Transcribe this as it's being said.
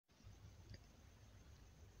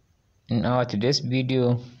In our today's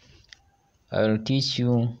video, I will teach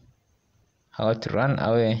you how to run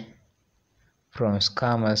away from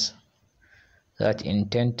scammers that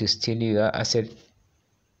intend to steal your asset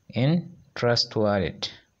in Trust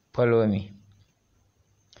Wallet. Follow me.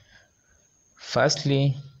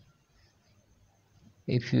 Firstly,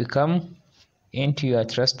 if you come into your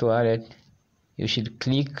Trust Wallet, you should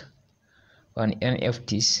click on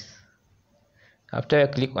NFTs. After you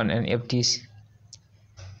click on NFTs,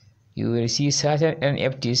 you will see certain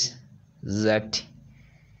NFTs that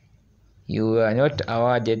you were not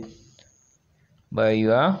awarded by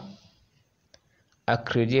your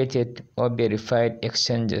accredited or verified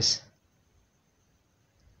exchanges.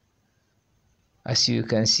 As you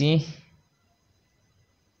can see,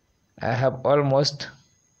 I have almost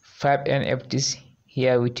 5 NFTs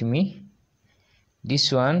here with me. This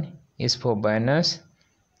one is for Binance,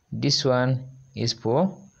 this one is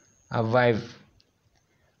for Avive,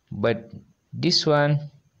 but this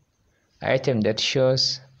one item that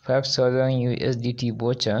shows 5,000 USDT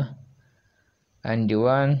voucher and the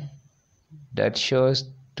one that shows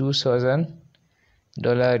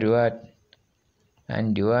 $2,000 reward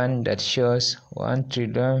and the one that shows 1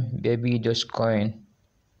 trillion baby Dogecoin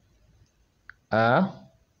are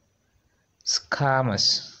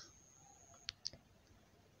scammers.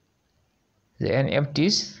 The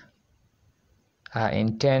NFTs are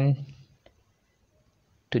intended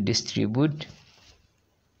to distribute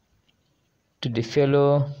to the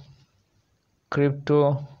fellow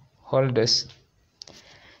crypto holders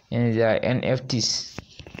in their NFTs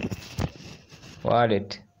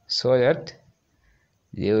wallet so that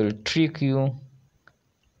they will trick you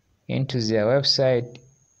into their website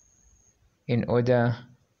in order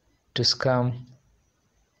to scam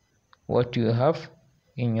what you have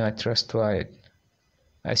in your Trust Wallet.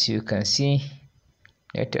 As you can see,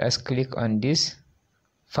 let us click on this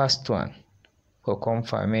first one for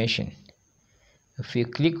confirmation. If you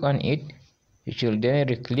click on it, you should then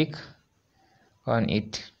re-click on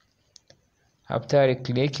it. After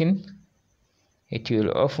re-clicking, it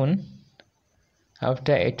will open.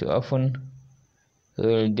 After it opens, you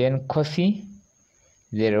will then copy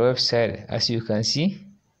their website. As you can see,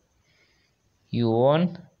 you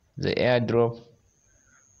won the airdrop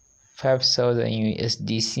 5,000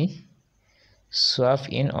 USDC. Swap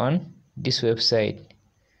in on this website,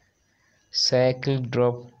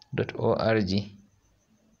 cycledrop.org.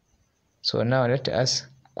 So now let us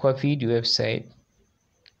copy the website.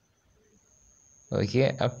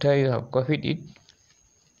 Okay, after you have copied it,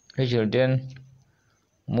 we shall then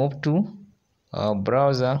move to our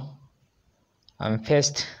browser and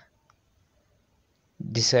paste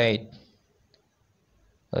the site.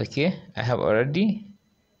 Okay, I have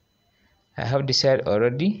the site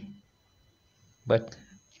already, but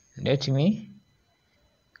let me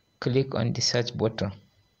click on the search button.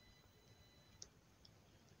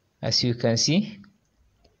 As you can see,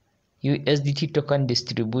 USDT token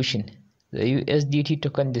distribution. The USDT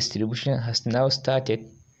token distribution has now started.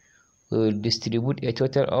 We will distribute a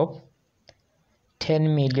total of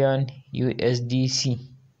 10 million USDC.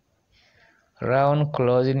 Round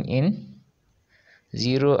closing in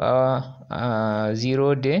 0 hour,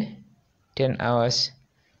 0 day, 10 hours,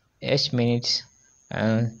 8 minutes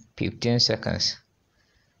and 15 seconds.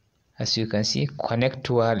 As you can see, connect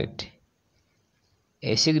to wallet.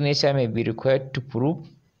 A signature may be required to prove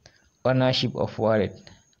ownership of wallet.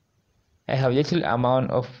 I have little amount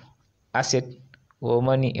of asset or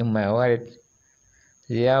money in my wallet,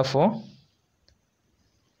 therefore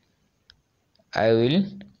I will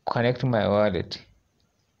connect my wallet.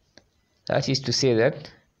 That is to say that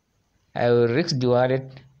I will risk the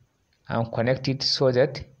wallet and connect it so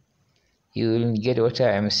that you will get what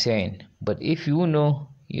I am saying. But if you know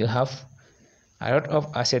you have a lot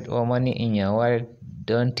of asset or money in your wallet,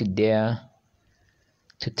 don't dare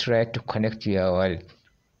to try to connect your wallet.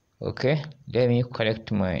 Okay, let me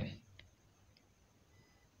connect mine.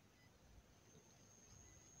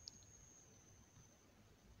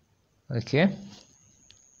 Okay,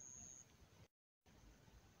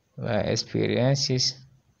 my experience is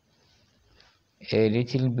a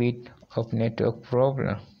little bit of network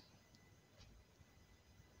problem.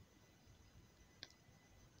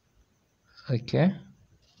 Okay,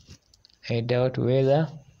 I doubt whether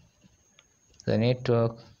the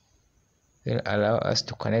network will allow us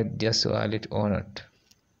to connect this wallet or not.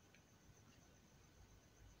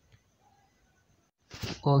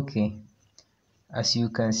 Okay, as you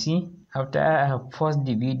can see, after I have paused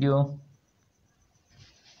the video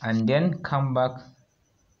and then come back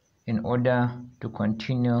in order to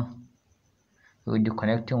continue with the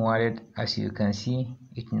connecting wallet, as you can see,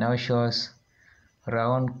 it now shows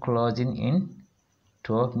round closing in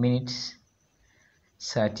 12 minutes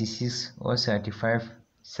 36 or 35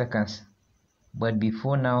 seconds. But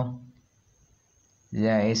before now,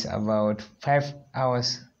 there is about 5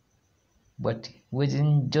 hours, but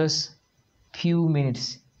within just few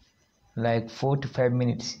minutes, like 4 to 5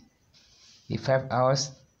 minutes, the 5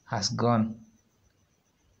 hours has gone.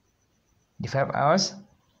 The 5 hours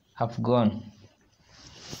have gone.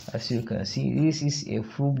 As you can see, this is a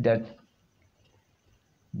proof that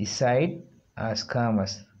the site are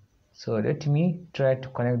scammers. So let me try to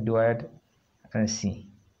connect the wire and see.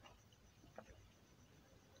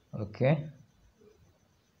 Okay.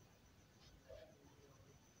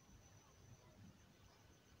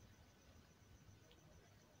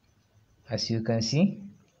 As you can see,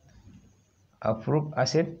 approve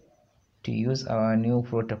asset to use our new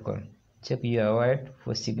protocol. Check your wire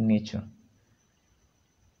for signature.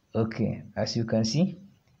 Okay, as you can see,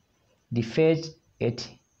 the page at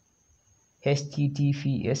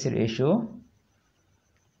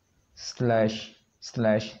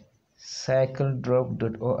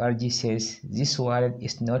https://cycledrop.org says this wallet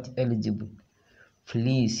is not eligible.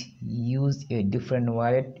 Please use a different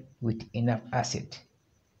wallet with enough asset.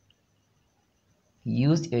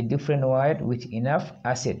 Use a different wallet with enough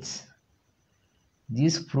assets.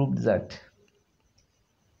 This proves that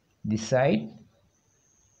the site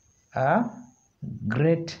are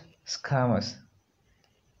great scammers.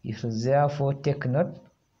 You should therefore take note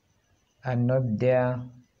and not dare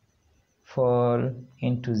fall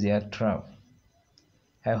into their trap.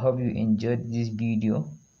 I hope you enjoyed this video.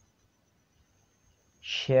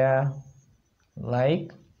 Share,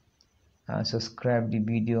 like, and subscribe the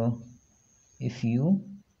video if you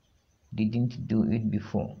didn't do it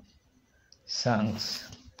before. Thanks.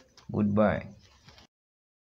 Goodbye.